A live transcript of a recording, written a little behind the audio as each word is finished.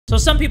So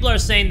some people are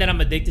saying that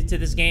I'm addicted to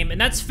this game, and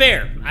that's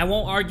fair. I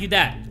won't argue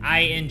that. I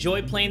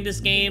enjoy playing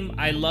this game.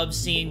 I love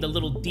seeing the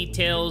little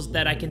details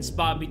that I can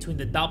spot between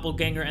the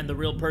doppelganger and the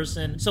real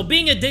person. So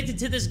being addicted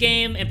to this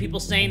game and people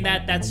saying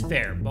that, that's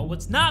fair. But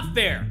what's not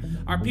fair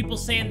are people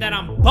saying that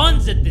I'm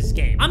buns at this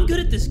game. I'm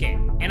good at this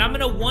game, and I'm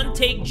gonna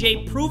one-take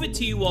J prove it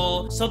to you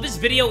all. So this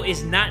video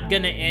is not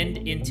gonna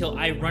end until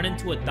I run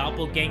into a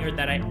doppelganger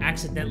that I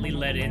accidentally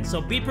let in.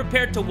 So be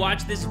prepared to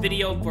watch this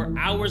video for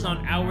hours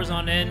on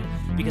end,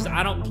 because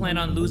I don't plan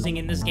on losing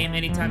in this game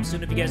anytime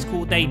soon. If you guys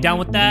cool with that, you down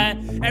with that?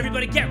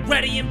 Everybody get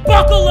ready and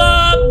buckle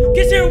up,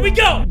 because here we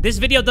go! This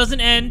video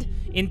doesn't end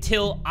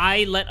until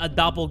I let a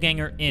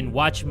doppelganger in.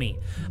 Watch me.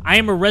 I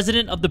am a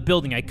resident of the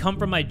building. I come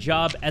from my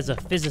job as a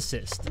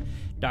physicist.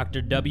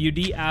 Dr.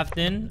 W.D.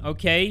 Afton,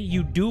 okay,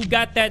 you do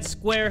got that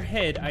square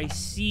head. I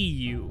see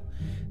you.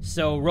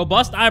 So,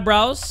 robust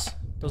eyebrows.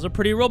 Those are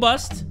pretty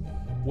robust.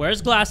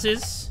 Wears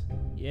glasses.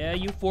 Yeah,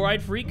 you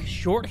four-eyed freak.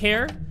 Short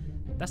hair.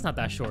 That's not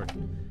that short.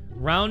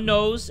 Round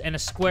nose and a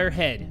square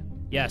head.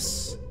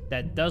 Yes,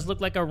 that does look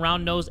like a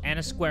round nose and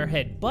a square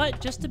head.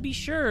 But just to be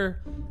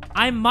sure,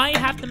 I might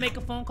have to make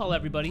a phone call,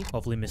 everybody.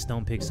 Hopefully Miss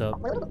Stone picks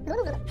up.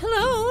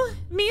 Hello,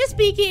 Mia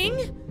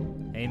speaking.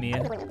 Hey,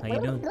 Mia. How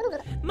you doing?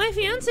 My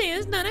fiance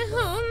is not at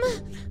home.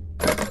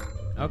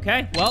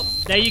 Okay, well,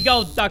 there you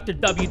go, Dr.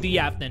 W.D.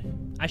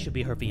 Afton. I should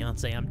be her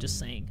fiance, I'm just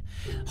saying.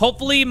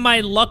 Hopefully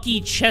my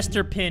lucky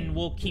Chester pin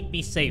will keep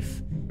me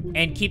safe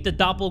and keep the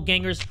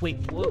doppelgangers. Wait.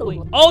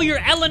 Oh, you're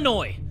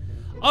Illinois.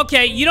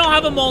 Okay, you don't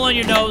have a mole on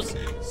your nose.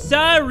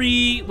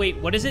 Sorry. Wait,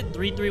 what is it?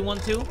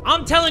 3312?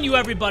 I'm telling you,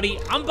 everybody,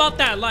 I'm about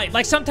that life.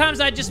 Like, sometimes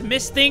I just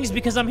miss things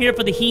because I'm here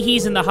for the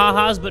hee-hees and the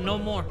ha-has, but no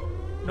more.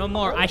 No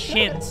more. I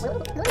shan't.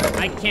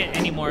 I can't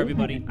anymore,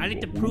 everybody. I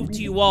need to prove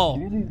to you all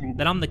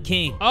that I'm the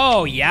king.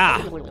 Oh,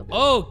 yeah.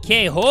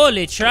 Okay,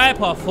 holy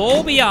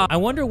trypophobia. I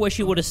wonder what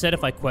she would have said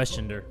if I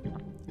questioned her.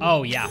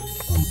 Oh, yeah.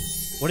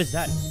 What is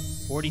that?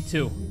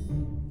 42.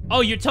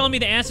 Oh, you're telling me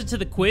the answer to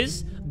the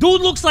quiz?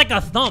 Dude looks like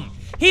a thumb.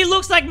 He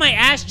looks like my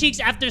ass cheeks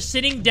after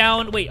sitting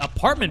down. Wait,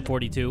 apartment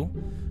 42?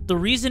 The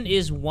reason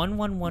is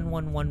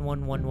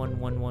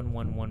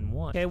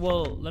 1111111111111. Okay,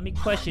 well, let me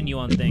question you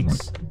on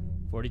things.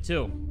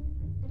 42.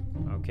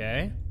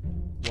 Okay.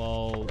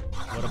 Well,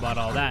 what about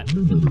all that?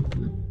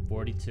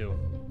 42.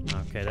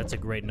 Okay, that's a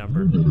great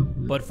number.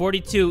 But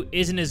 42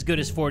 isn't as good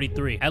as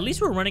 43. At least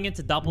we're running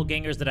into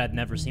doppelgangers that I've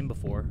never seen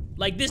before.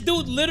 Like, this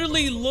dude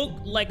literally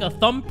looked like a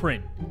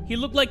thumbprint. He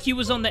looked like he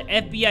was on the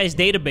FBI's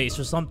database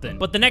or something.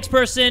 But the next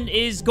person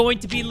is going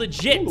to be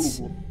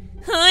legit.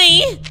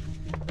 Hi.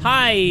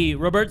 Hi,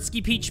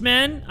 Robertsky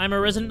Peachman. I'm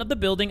a resident of the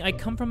building. I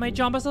come from my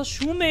job as a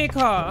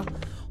shoemaker.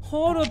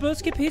 Oh,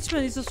 Robertsky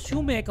Peachman is a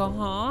shoemaker,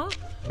 huh?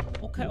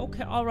 Okay,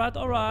 all right.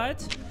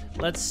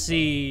 Let's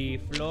see.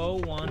 Floor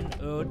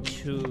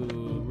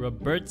 102.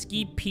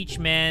 Robertsky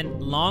Peachman.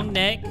 Long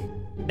neck.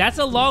 That's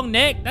a long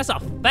neck. That's a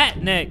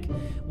fat neck.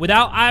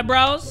 Without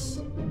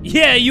eyebrows?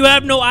 Yeah, you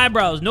have no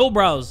eyebrows. No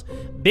brows.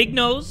 Big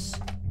nose.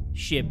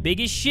 Shit, big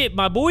as shit,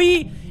 my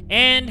boy.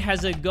 And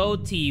has a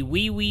goatee.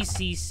 Wee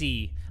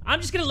CC. I'm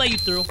just gonna let you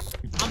through.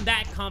 I'm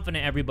that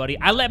confident, everybody.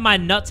 I let my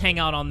nuts hang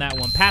out on that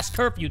one. Past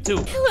curfew,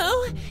 too.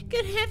 Hello,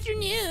 good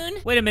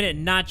afternoon. Wait a minute,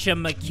 Nacha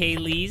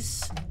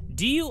McKaylees.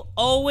 Do you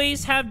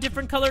always have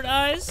different colored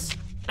eyes?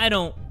 I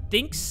don't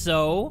think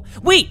so.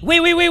 Wait.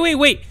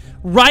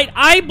 Right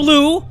eye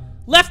blue,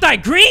 left eye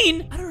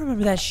green? I don't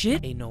remember that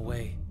shit. Ain't no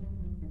way.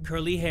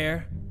 Curly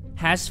hair,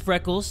 has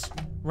freckles,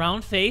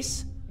 round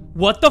face.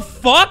 What the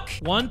fuck?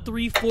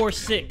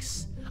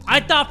 1346. I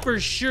thought for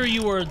sure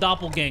you were a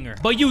doppelganger,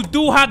 but you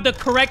do have the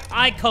correct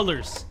eye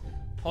colors.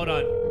 Hold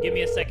on, give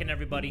me a second,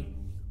 everybody.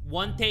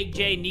 One Take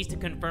J needs to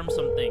confirm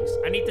some things.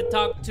 I need to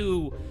talk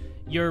to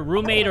your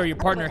roommate or your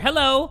partner.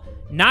 Hello,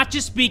 not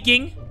just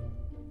speaking.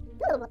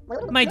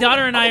 My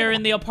daughter and I are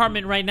in the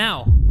apartment right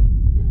now.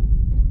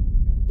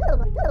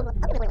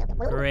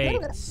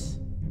 Great.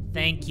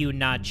 Thank you,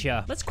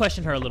 Nacha. Let's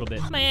question her a little bit.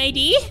 My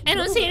ID? I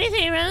don't see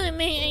anything wrong with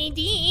my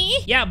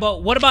ID. Yeah,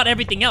 but what about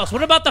everything else?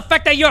 What about the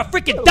fact that you're a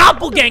freaking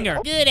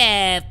doppelganger? Good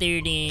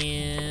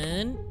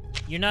afternoon.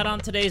 You're not on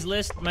today's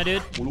list, my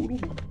dude?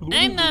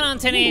 I'm not on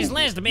today's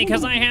list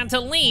because I had to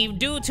leave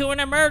due to an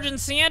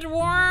emergency at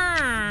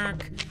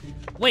work.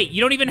 Wait,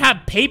 you don't even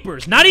have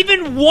papers. Not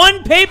even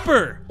one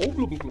paper.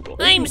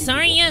 I'm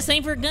sorry, yes, I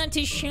forgot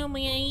to show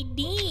my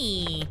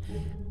ID.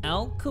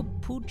 Al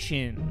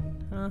Capuchin.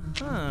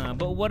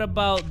 But what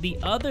about the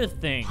other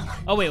thing?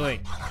 Oh, wait.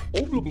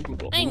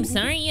 I'm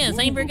sorry, yes,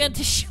 I forgot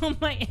to show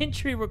my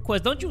entry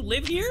request. Don't you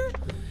live here?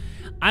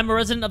 I'm a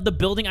resident of the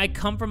building. I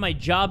come from my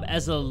job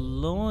as a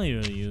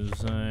lawyer, you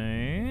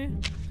say?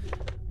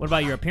 What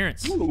about your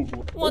appearance?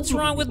 What's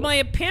wrong with my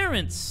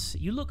appearance?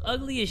 You look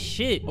ugly as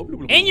shit.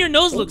 And your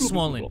nose looks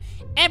swollen.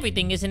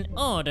 Everything is in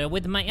order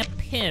with my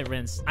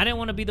appearance. I didn't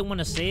want to be the one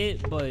to say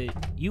it, but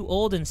you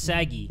old and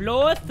saggy.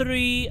 Floor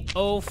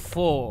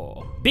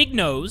 304. Big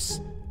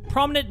nose,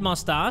 prominent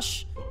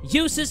mustache,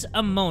 uses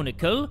a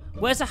monocle,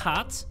 wears a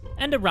hat,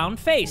 and a round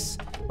face.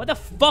 Why the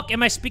fuck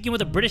am I speaking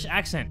with a British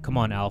accent? Come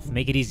on, Alf,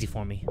 make it easy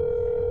for me.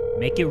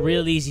 Make it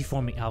real easy for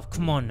me, Alf.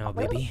 Come on now,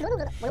 baby.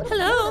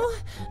 Hello,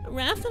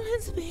 Rafflin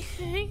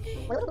speaking.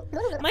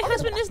 My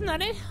husband is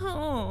not at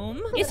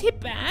home. Is he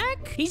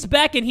back? He's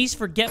back and he's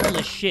forgetful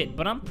as shit,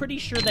 but I'm pretty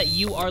sure that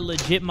you are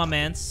legit, my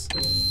mans.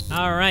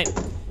 All right.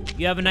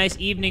 You have a nice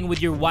evening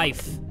with your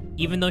wife,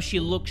 even though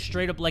she looks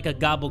straight up like a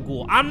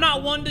gabagool. I'm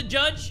not one to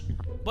judge,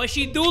 but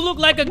she do look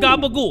like a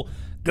gabagool.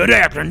 Good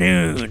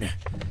afternoon.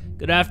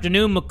 Good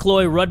afternoon,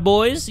 McCloy Rudd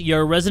boys.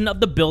 You're a resident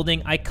of the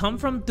building. I come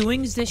from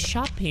doing this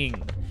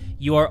shopping.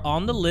 You are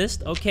on the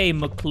list. Okay,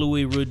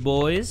 McCloy Rudd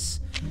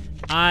boys.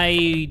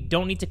 I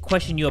don't need to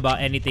question you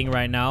about anything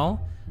right now.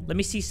 Let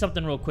me see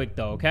something real quick,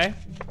 though, okay?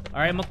 All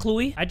right,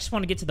 McCloy, I just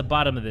want to get to the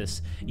bottom of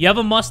this. You have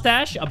a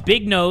mustache, a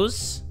big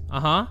nose,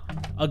 a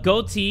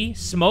goatee,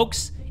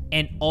 smokes,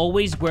 and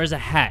always wears a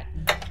hat.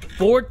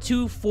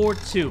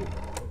 4242.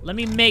 Let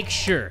me make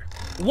sure.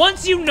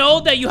 Once you know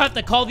that you have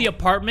to call the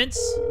apartments,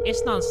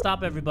 it's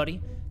non-stop, everybody.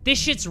 This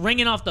shit's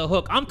ringing off the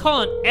hook. I'm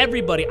calling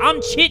everybody.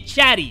 I'm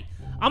chit-chatty.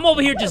 I'm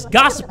over here just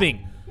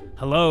gossiping.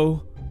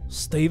 Hello,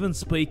 Steven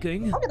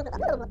speaking.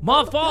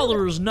 My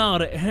father's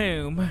not at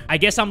home. I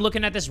guess I'm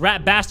looking at this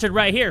rat bastard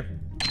right here.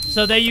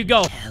 So there you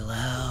go.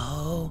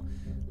 Hello.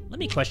 Let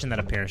me question that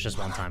appearance just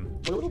one time.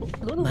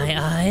 My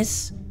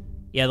eyes?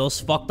 Yeah, those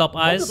fucked up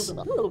eyes?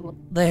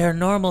 They're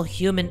normal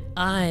human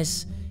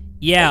eyes.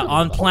 Yeah,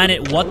 on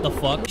planet what the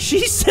fuck?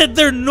 She said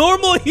they're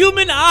normal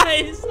human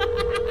eyes.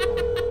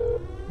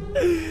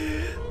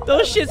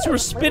 Those shits were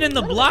spinning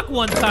the block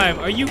one time.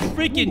 Are you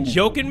freaking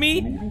joking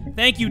me?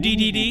 Thank you,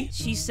 DDD.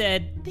 She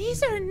said,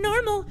 these are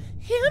normal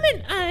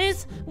human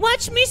eyes.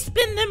 Watch me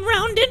spin them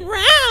round and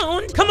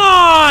round. Come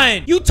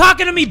on! You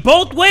talking to me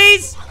both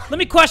ways? Let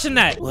me question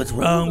that. What's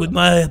wrong with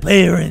my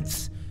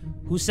appearance?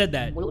 Who said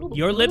that?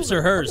 Your lips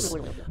or hers?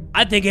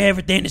 I think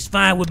everything is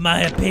fine with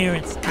my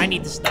appearance. I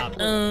need to stop.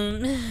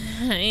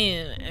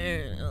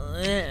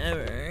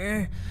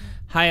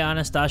 Hi,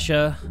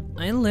 Anastasia.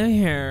 I live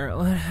here.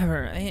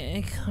 Whatever.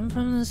 I come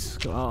from the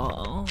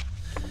school.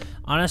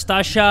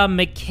 Anastasia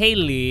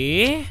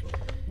McKaylee,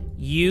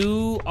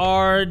 you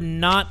are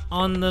not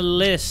on the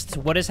list.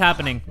 What is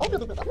happening?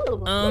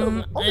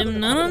 I'm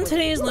not on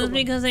today's list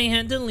because I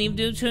had to leave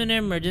due to an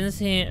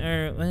emergency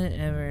or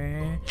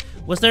whatever.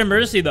 What's their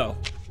emergency, though?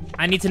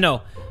 I need to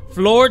know.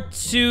 Floor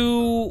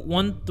 2,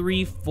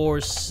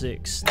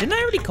 1346. Didn't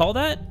I already call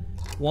that?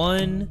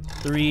 1,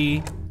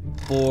 3,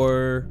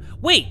 4.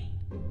 Wait,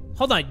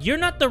 hold on. You're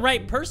not the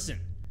right person.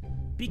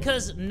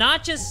 Because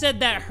Nacha said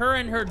that her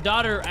and her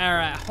daughter are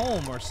at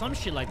home or some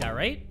shit like that,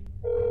 right?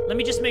 Let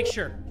me just make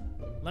sure.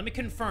 Let me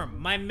confirm.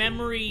 My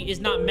memory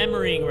is not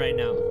memorying right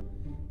now.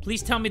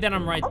 Please tell me that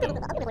I'm right, though.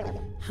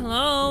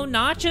 Hello,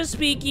 Nacha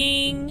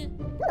speaking.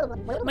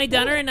 My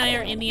daughter and I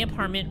are in the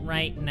apartment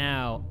right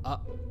now.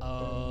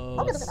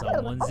 Uh-oh,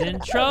 someone's in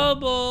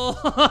trouble.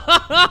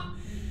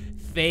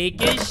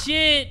 Fake as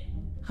shit.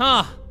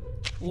 Huh.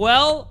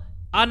 Well,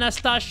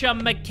 Anastasia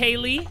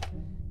McKaylee,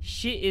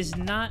 shit is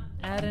not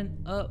adding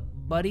up,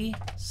 buddy.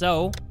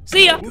 So,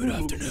 see ya. Good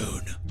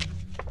afternoon.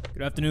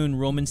 Good afternoon,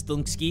 Roman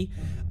Stilnsky.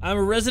 I'm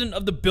a resident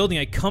of the building.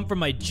 I come from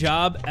my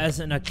job as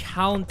an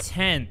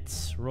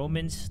accountant.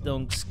 Roman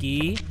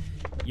Stilnsky.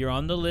 You're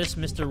on the list,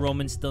 Mr.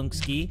 Roman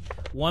Stilnsky.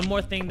 One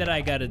more thing that I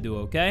gotta do,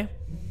 okay?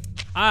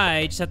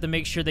 I just have to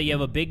make sure that you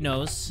have a big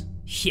nose.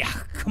 Yeah,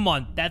 come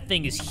on. That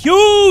thing is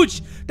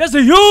huge. That's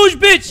a huge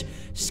bitch.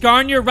 Scar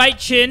on your right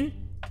chin.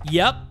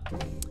 Yep.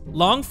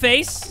 Long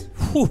face.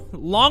 Whew.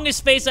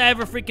 Longest face I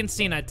ever freaking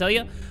seen, I tell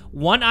you.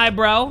 One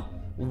eyebrow.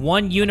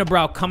 One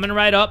unibrow coming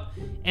right up.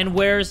 And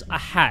wears a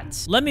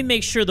hat. Let me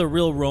make sure the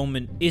real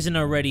Roman isn't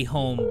already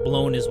home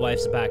blowing his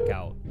wife's back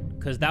out.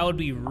 Because that would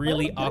be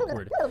really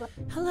awkward.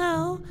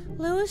 Hello,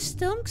 Louis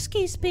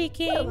Stilnsky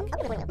speaking.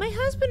 My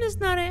husband is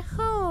not at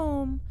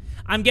home.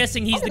 I'm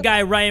guessing he's the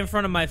guy right in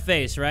front of my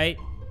face, right?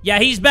 Yeah,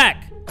 he's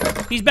back.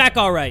 He's back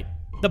all right.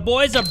 The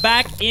boys are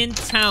back in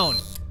town.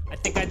 I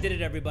think I did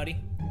it, everybody.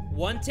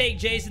 One take,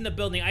 Jay's in the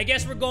building. I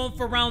guess we're going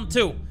for round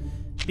 2.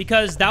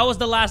 Because that was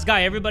the last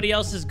guy. Everybody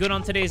else is good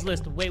on today's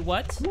list. Wait,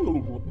 what?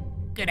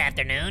 Good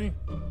afternoon.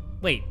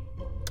 Wait,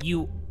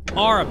 you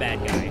are a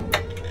bad guy.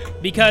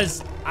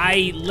 Because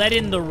I let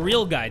in the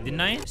real guy, didn't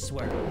I? I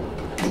swear.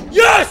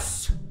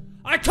 Yes!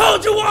 I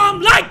told you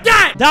I'm like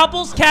that!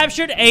 Doppels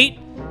captured 8.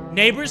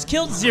 Neighbors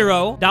killed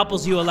 0.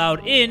 Doppels you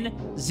allowed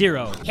in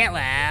 0.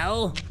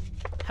 Hello.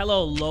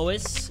 Hello,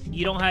 Lois.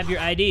 You don't have your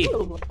ID.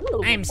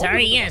 I'm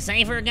sorry, yes,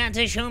 I forgot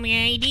to show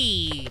my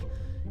ID.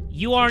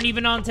 You aren't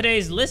even on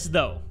today's list,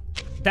 though.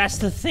 That's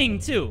the thing,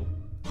 too.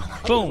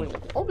 Boom.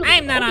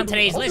 I'm not on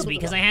today's list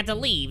because I had to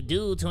leave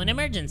due to an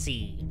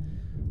emergency.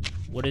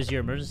 What is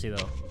your emergency,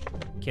 though?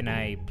 Can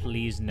I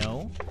please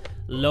know?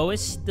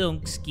 Lois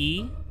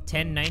Stilnsky,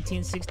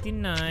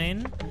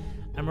 10-1969.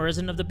 I'm a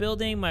resident of the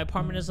building. My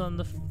apartment is on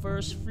the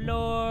 1st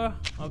floor.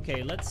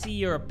 Okay, let's see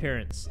your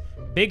appearance.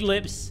 Big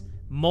lips.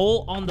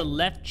 Mole on the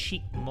left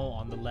cheek. Mole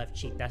on the left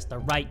cheek. That's the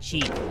right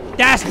cheek.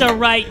 That's the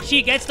right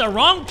cheek. It's the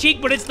wrong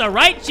cheek, but it's the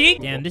right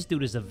cheek. Damn, this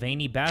dude is a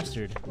veiny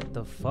bastard. What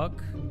the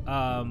fuck?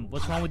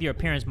 What's wrong with your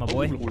appearance, my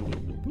boy?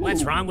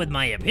 What's wrong with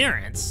my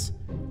appearance?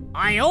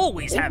 I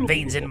always have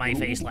veins in my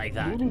face like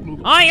that.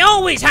 I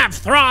always have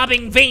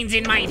throbbing veins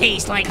in my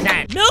face like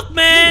that.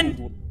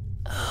 Milkman!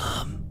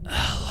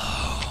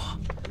 Hello.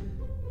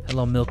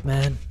 Hello,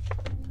 Milkman.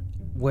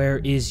 Where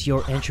is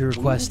your entry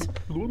request?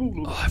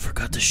 Oh, I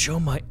forgot to show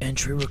my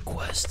entry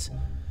request.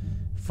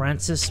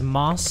 Francis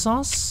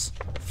Mossas?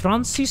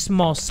 Francis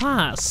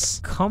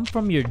Mossas. Come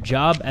from your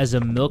job as a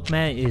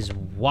milkman is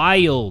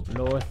wild.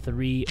 Floor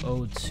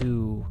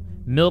 302.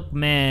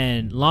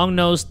 Milkman. Long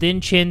nose, thin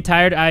chin,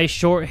 tired eyes,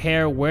 short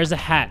hair, wears a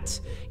hat.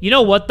 You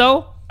know what,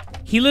 though?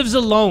 He lives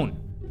alone.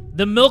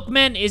 The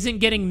milkman isn't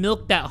getting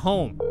milked at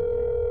home.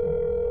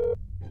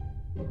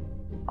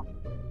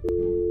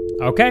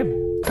 Okay.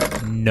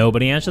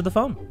 Nobody answered the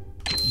phone.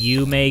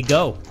 You may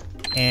go.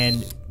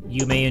 And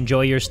you may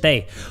enjoy your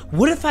stay.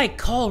 What if I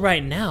call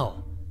right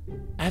now?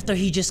 After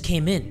he just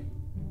came in.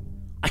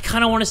 I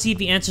kind of want to see if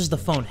he answers the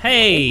phone.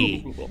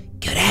 Hey!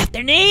 Good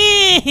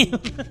afternoon!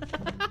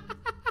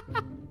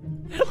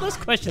 Let's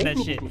question that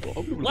shit.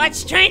 What's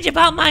strange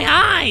about my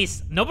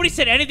eyes? Nobody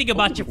said anything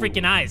about your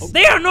freaking eyes.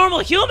 They are normal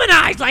human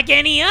eyes like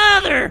any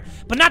other,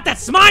 but not that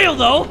smile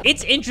though.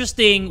 It's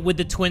interesting with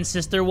the twin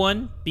sister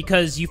one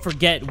because you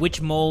forget which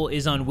mole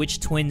is on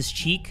which twin's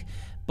cheek,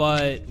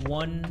 but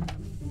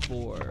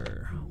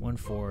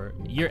 1-4.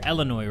 You're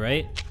Illinois,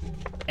 right?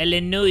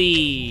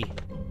 Illinois.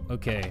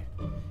 Okay.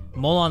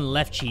 Mole on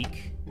left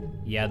cheek.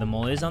 Yeah, the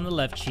mole is on the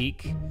left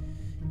cheek.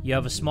 You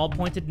have a small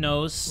pointed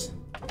nose.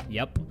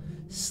 Yep.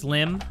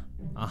 Slim.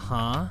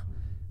 Uh-huh.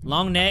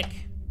 Long neck.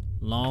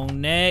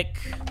 Long neck.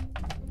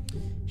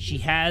 She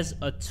has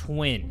a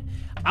twin.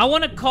 I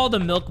want to call the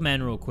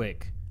milkman real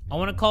quick. I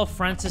want to call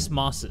Francis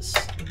Mosses.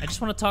 I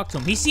just want to talk to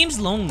him. He seems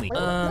lonely.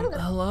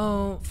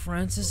 Hello.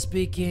 Francis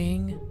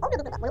speaking.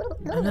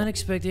 I'm not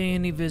expecting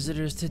any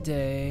visitors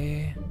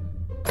today.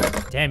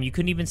 Damn, you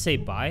couldn't even say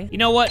bye? You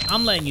know what?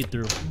 I'm letting you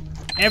through.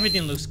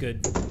 Everything looks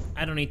good.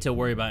 I don't need to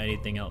worry about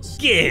anything else.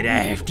 Good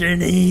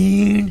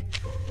afternoon.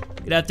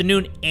 Good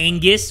afternoon,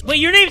 Angus.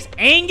 Wait, your name's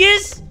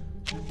Angus?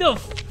 The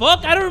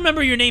fuck? I don't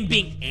remember your name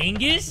being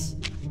Angus.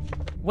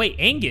 Wait,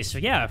 Angus.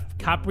 Yeah,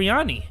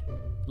 Capriani.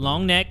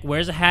 Long neck,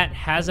 wears a hat,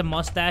 has a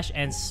mustache,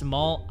 and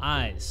small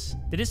eyes.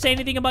 Did it say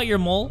anything about your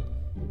mole?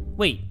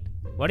 Wait,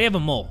 why do you have a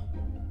mole?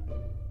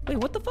 Wait,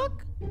 what the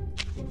fuck?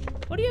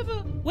 Why do you have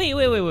a...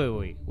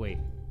 Wait.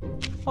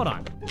 Hold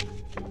on.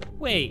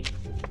 Wait.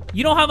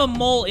 You don't have a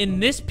mole in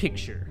this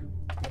picture.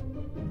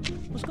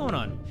 What's going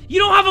on? You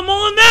don't have a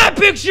mole in that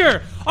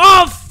picture!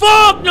 Oh,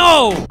 fuck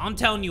no! I'm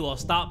telling you all,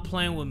 stop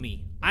playing with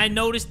me. I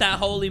noticed that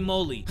holy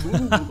moly.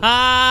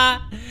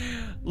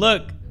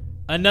 Look,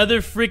 another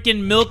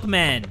freaking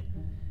milkman.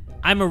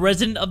 I'm a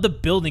resident of the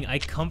building. I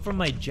come from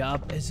my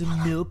job as a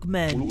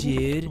milkman,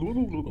 dude.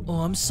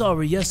 Oh, I'm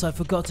sorry. Yes, I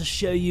forgot to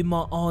show you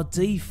my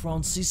ID,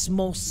 Francis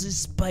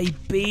Mosses,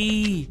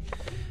 baby.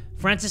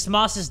 Francis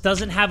Mosses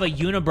doesn't have a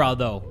unibrow,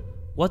 though.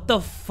 What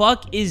the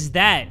fuck is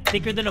that?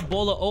 Thicker than a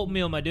bowl of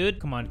oatmeal, my dude.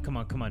 Come on.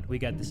 We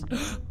got this.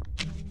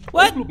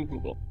 What?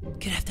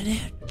 Good afternoon.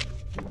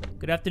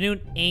 Good afternoon,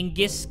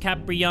 Angus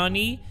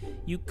Capriani.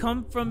 You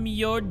come from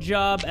your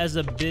job as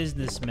a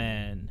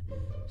businessman.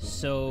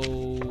 So...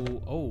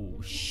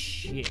 Oh,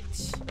 shit.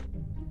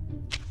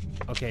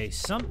 Okay,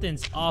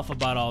 something's off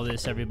about all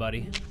this,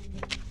 everybody.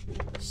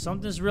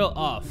 Something's real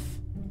off.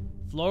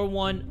 Floor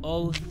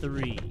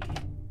 103.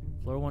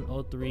 Floor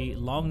 103,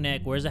 long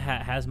neck, wears a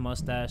hat, has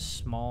mustache,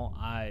 small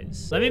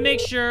eyes. Let me make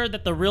sure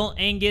that the real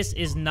Angus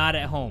is not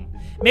at home.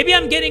 Maybe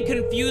I'm getting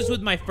confused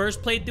with my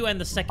first playthrough and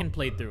the second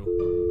playthrough.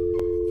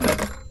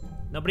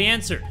 Nobody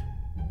answered.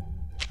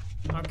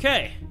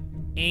 Okay.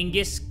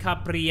 Angus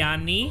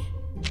Capriani.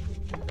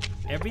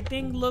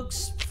 Everything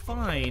looks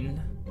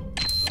fine.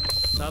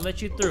 So I'll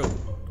let you through.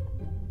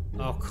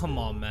 Oh, come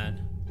on,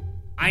 man.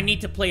 I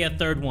need to play a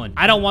third one.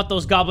 I don't want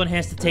those goblin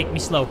hands to take me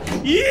slow.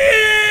 Yeah!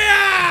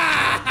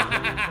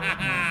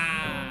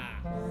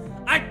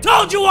 I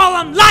told you all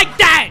I'm like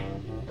that!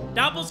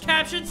 Doppels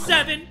captured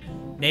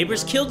 7.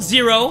 Neighbors killed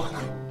 0.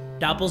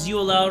 Doppels you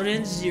allowed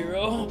in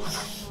 0.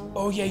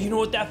 Oh yeah, you know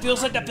what that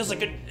feels like? That feels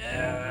like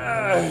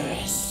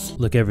a...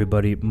 Look,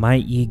 everybody, my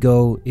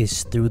ego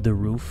is through the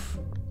roof.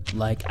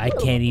 Like, I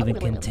can't even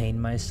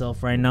contain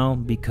myself right now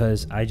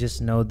because I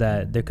just know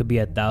that there could be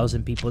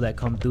 1,000 people that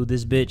come through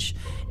this bitch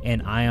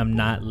and I am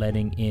not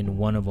letting in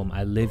one of them.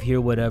 I live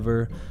here,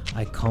 whatever.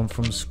 I come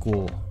from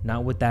school,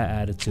 not with that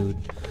attitude.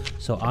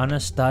 So,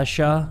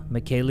 Anastasia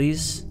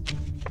Michaelis,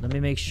 let me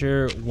make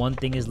sure one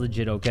thing is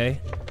legit, okay?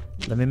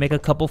 Let me make a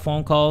couple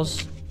phone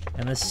calls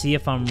and let's see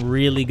if I'm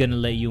really gonna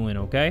let you in,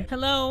 okay?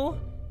 Hello,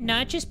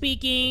 Nacha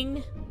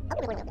speaking.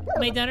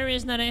 My daughter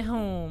is not at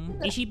home.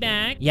 Is she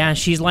back? Yeah,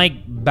 she's like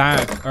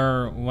back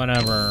or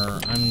whatever.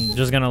 I'm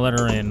just gonna let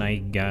her in, I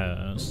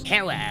guess.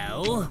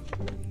 Hello.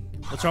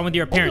 What's wrong with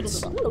your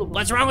appearance?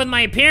 What's wrong with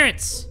my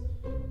appearance?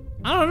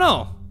 I don't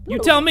know. You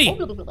tell me.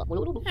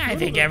 I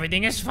think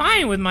everything is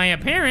fine with my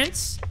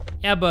appearance.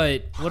 Yeah,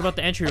 but what about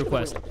the entry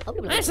request?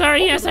 I'm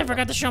sorry, yes, I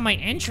forgot to show my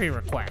entry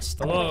request.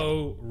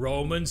 Hello,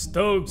 Roman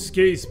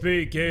Stokesky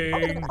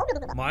speaking.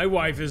 My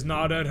wife is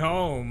not at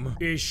home.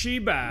 Is she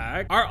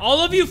back? Are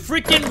all of you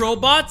freaking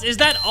robots? Is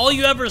that all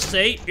you ever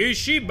say? Is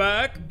she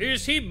back?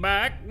 Is he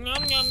back?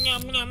 Nom, nom,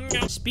 nom, nom,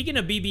 nom. Speaking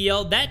of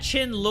BBL, that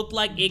chin looked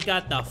like it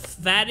got the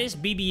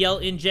fattest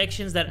BBL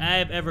injections that I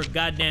have ever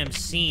goddamn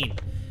seen.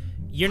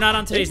 You're not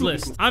on today's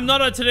list. I'm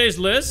not on today's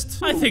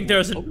list? I think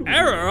there's an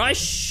error. I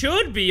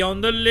should be on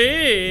the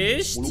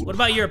list. What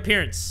about your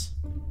appearance?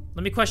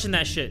 Let me question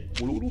that shit.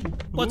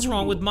 What's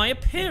wrong with my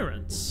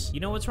appearance? You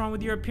know what's wrong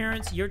with your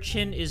appearance? Your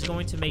chin is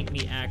going to make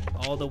me act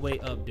all the way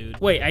up, dude.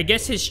 Wait, I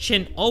guess his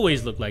chin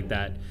always looked like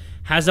that.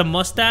 Has a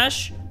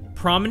mustache,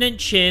 prominent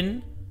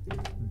chin,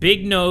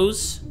 big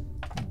nose,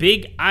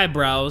 big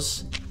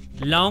eyebrows,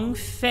 long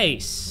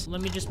face.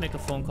 Let me just make a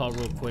phone call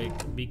real quick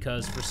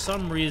because for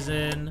some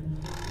reason,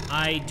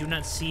 I do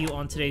not see you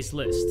on today's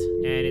list,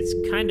 and it's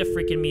kind of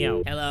freaking me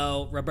out.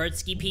 Hello,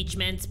 Robertsky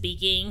Peachman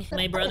speaking.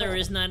 My brother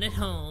is not at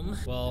home.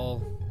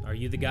 Well, are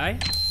you the guy?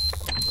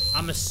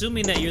 I'm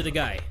assuming that you're the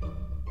guy.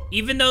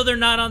 Even though they're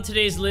not on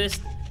today's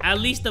list, at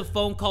least the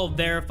phone call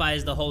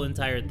verifies the whole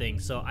entire thing,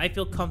 so I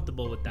feel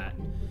comfortable with that.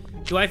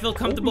 Do I feel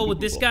comfortable with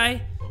this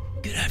guy?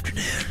 Good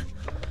afternoon.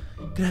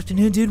 Good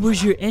afternoon, dude.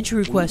 Where's your entry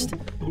request?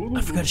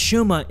 I forgot to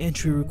show my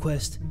entry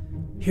request.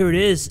 Here it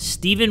is.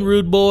 Steven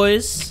Rude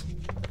Boys.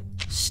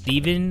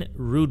 Steven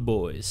Rude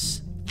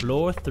Boys.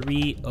 Floor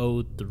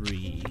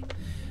 303.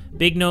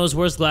 Big nose,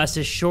 wears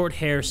glasses, short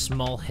hair,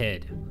 small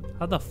head.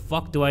 How the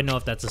fuck do I know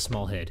if that's a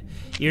small head?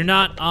 You're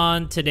not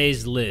on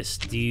today's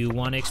list. Do you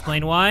want to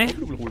explain why?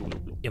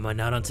 Am I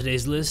not on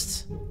today's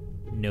list?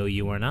 No,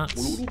 you are not.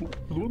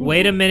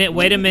 Wait a minute,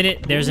 wait a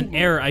minute. There's an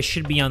error. I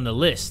should be on the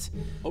list.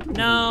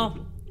 No,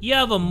 you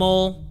have a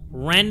mole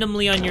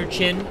randomly on your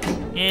chin,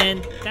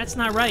 and that's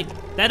not right.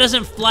 That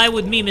doesn't fly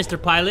with me, Mr.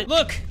 Pilot.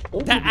 Look,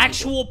 the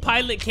actual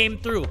pilot came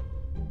through.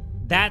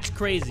 That's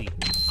crazy.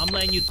 I'm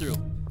letting you through.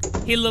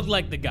 He looked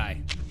like the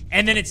guy.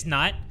 And then it's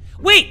not.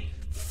 Wait!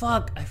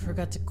 Fuck, I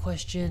forgot to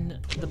question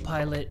the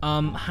pilot.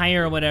 Hi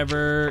or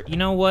whatever. You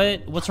know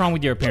what? What's wrong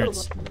with your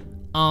appearance?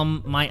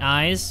 My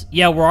eyes?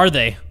 Yeah, where are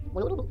they?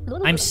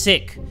 I'm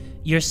sick.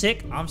 You're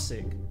sick? I'm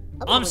sick.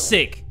 I'm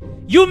sick.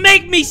 You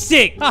make me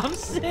sick! I'm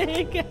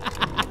sick.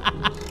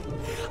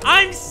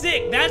 I'm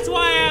sick. That's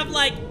why I have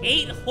like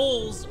 8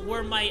 holes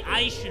where my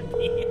eyes should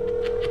be.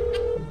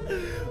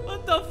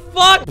 What the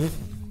fuck?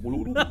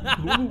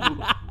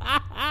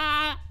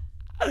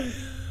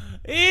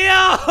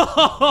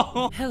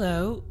 Yo!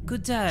 Hello,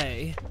 good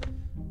day.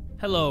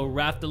 Hello,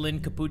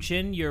 Raftalin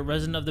Capuchin. You're a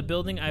resident of the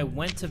building. I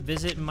went to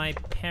visit my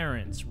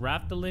parents.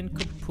 Raftalin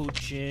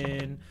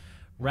Capuchin.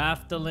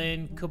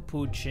 Raftalin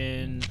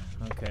Capuchin.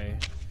 Okay.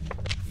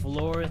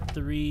 Floor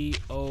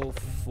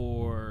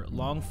 304.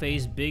 Long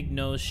face, big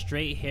nose,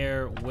 straight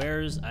hair,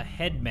 wears a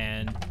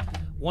headband.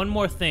 One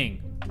more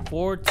thing.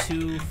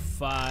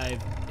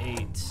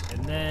 4258.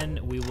 And then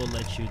we will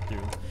let you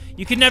through.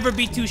 You can never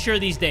be too sure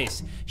these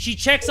days. She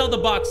checks all the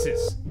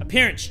boxes.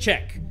 Appearance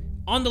check.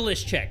 On the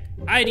list check.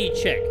 ID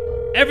check.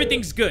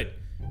 Everything's good.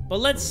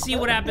 But let's see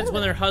what happens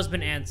when her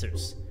husband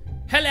answers.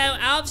 Hello,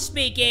 Alf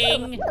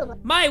speaking.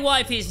 My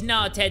wife is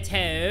not at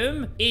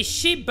home. Is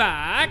she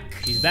back?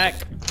 She's back.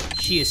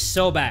 She is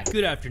so back.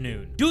 Good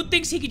afternoon. Dude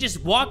thinks he could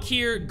just walk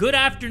here, good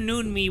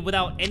afternoon me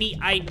without any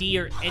ID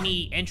or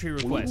any entry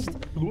request.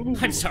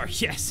 I'm sorry,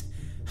 yes.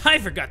 I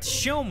forgot to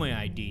show my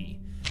ID.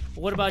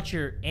 But what about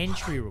your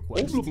entry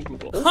request?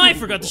 I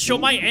forgot to show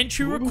my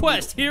entry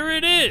request. Here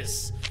it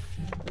is.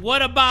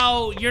 What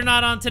about you're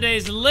not on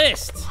today's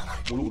list?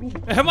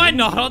 Am I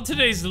not on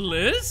today's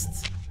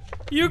list?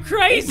 You're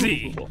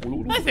crazy.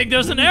 I think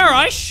there's an error.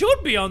 I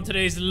should be on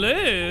today's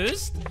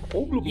list.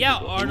 Yeah,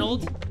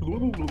 Arnold.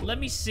 Let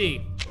me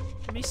see.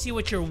 Let me see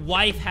what your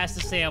wife has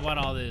to say about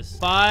all this.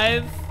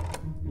 5,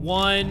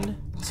 1,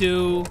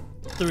 2,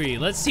 3.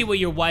 Let's see what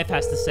your wife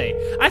has to say.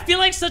 I feel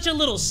like such a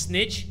little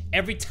snitch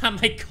every time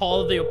I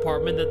call the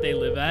apartment that they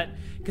live at.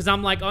 Because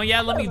I'm like, oh yeah,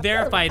 let me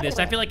verify this.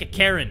 I feel like a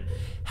Karen.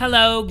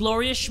 Hello,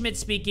 Gloria Schmidt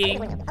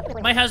speaking.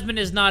 My husband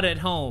is not at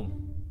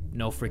home.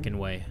 No freaking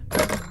way.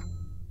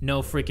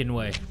 No freaking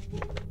way.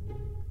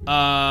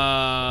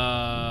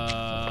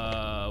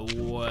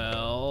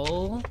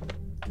 Well,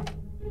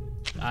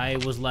 I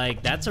was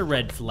like, that's a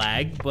red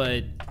flag,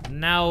 but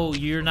now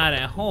you're not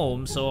at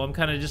home, so I'm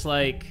kind of just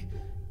like,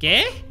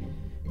 ¿qué?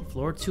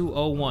 Floor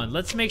 201.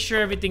 Let's make sure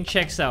everything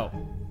checks out.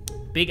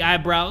 Big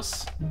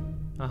eyebrows.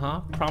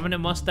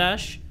 Prominent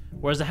mustache.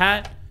 Wears a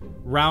hat.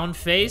 Round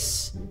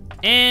face.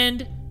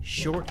 And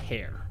short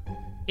hair.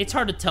 It's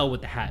hard to tell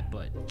with the hat,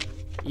 but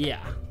yeah.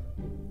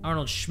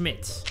 Arnold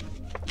Schmidt.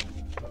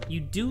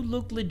 You do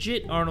look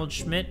legit, Arnold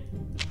Schmidt.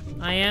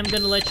 I am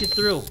gonna let you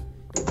through.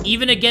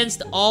 Even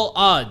against all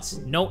odds.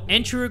 No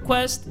entry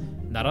request.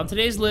 Not on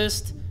today's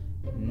list.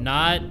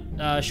 Not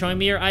showing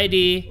me your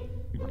ID.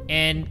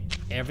 And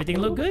everything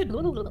looked good.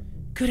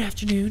 Good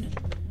afternoon.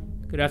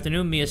 Good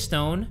afternoon, Mia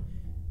Stone.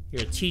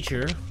 You're a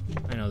teacher.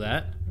 I know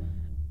that.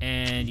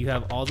 And you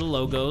have all the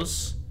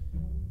logos.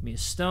 Give me a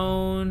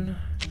stone.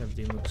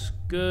 Everything looks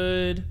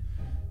good.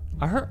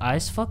 Are her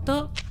eyes fucked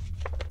up?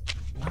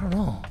 I don't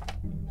know.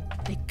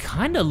 They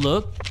kind of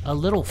look a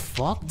little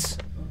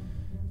fucked.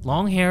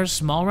 Long hair,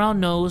 small round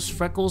nose,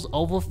 freckles,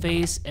 oval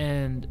face,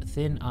 and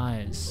thin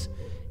eyes.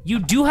 You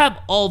do have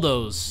all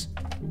those.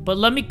 But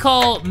let me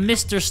call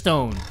Mr.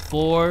 Stone.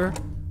 4,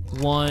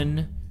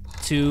 1,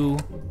 2,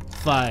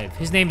 5.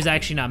 His name is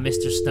actually not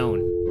Mr.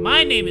 Stone.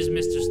 My name is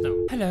Mr.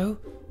 Stone. Hello,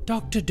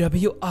 Dr.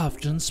 W.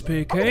 Afton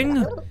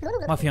speaking.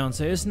 My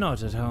fiance is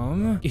not at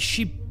home. Is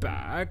she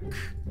back?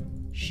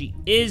 She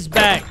is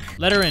back.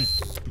 Let her in,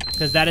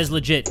 because that is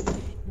legit.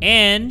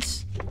 And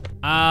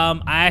I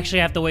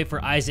actually have to wait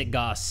for Isaac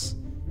Goss,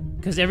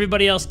 because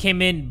everybody else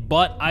came in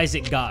but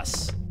Isaac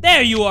Goss.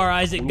 There you are,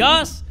 Isaac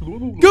Goss.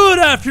 Good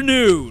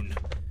afternoon.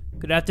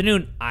 Good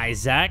afternoon,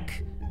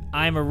 Isaac.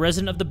 I am a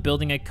resident of the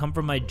building. I come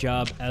from my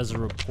job as a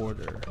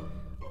reporter.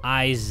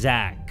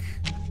 Isaac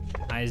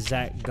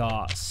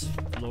Goss.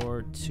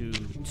 Floor 2.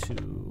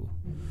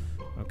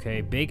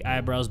 Okay, big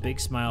eyebrows, big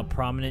smile,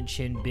 prominent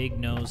chin, big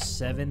nose,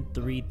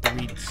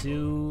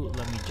 7332.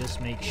 Let me just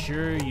make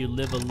sure you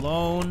live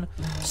alone.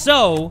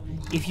 So,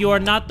 if you are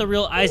not the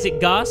real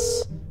Isaac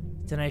Goss,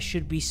 then I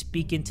should be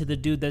speaking to the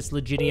dude that's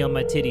legitly on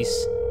my titties.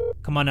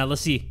 Come on now, let's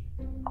see.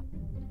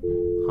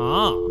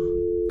 Huh.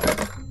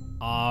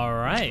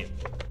 Alright.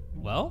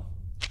 Well,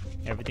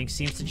 everything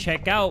seems to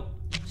check out,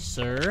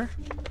 sir.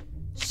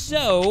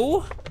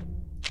 So,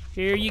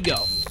 here you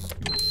go.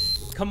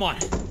 Come on.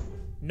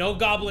 No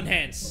goblin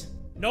hands.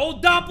 No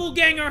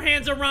doppelganger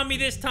hands around me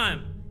this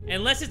time.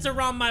 Unless it's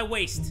around my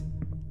waist.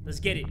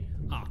 Let's get it.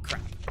 Oh, crap.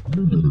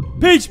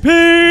 Peach!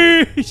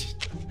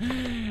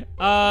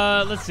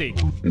 Let's see.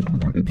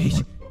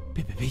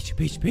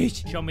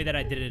 Peach. Show me that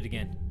I did it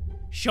again.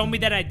 Show me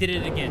that I did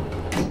it again.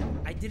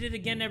 I did it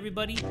again,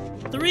 everybody.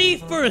 3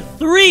 for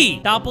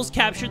 3. Doppels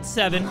captured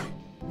 7.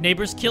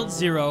 Neighbors killed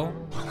 0.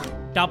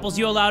 Doppels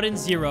you allowed in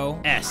 0.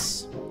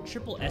 S.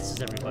 Triple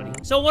S's, everybody.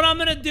 So what I'm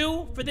gonna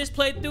do for this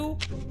playthrough,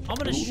 I'm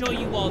gonna show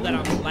you all that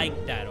I'm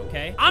like that,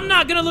 okay? I'm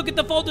not gonna look at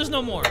the folders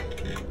no more.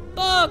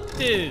 Fuck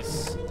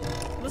this.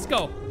 Let's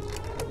go.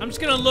 I'm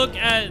just gonna look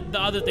at the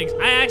other things.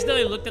 I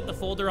accidentally looked at the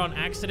folder on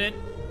accident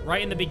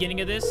right in the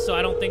beginning of this, so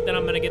I don't think that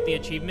I'm gonna get the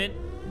achievement.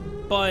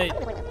 But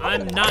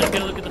I'm not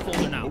gonna look at the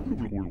folder now.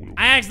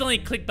 I accidentally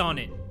clicked on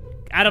it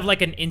out of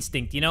like an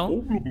instinct, you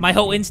know? My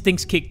whole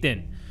instincts kicked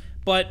in.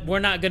 But we're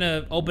not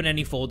gonna open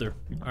any folder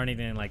or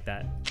anything like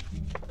that.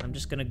 I'm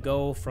just gonna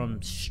go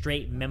from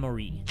straight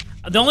memory.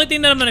 The only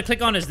thing that I'm gonna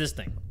click on is this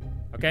thing,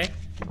 okay?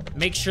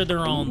 Make sure they're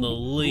on the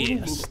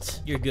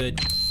list. You're good.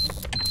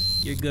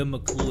 You're good,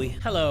 McCloy.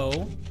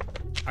 Hello.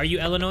 Are you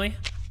Illinois?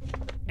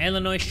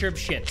 Illinois sure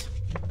shit.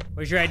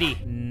 Where's your ID?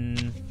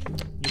 You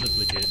look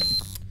legit.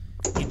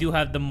 You do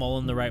have the mole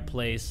in the right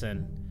place,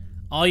 and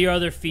all your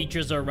other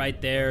features are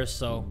right there,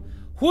 so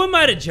who am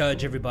I to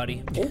judge,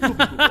 everybody?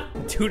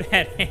 Dude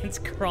had hands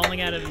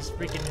crawling out of his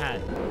freaking hat.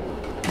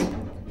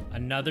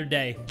 Another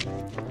day.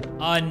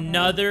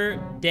 Another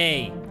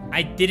day.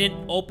 I didn't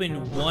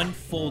open one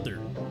folder.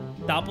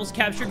 Doppels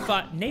captured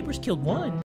 5. Neighbors killed 1.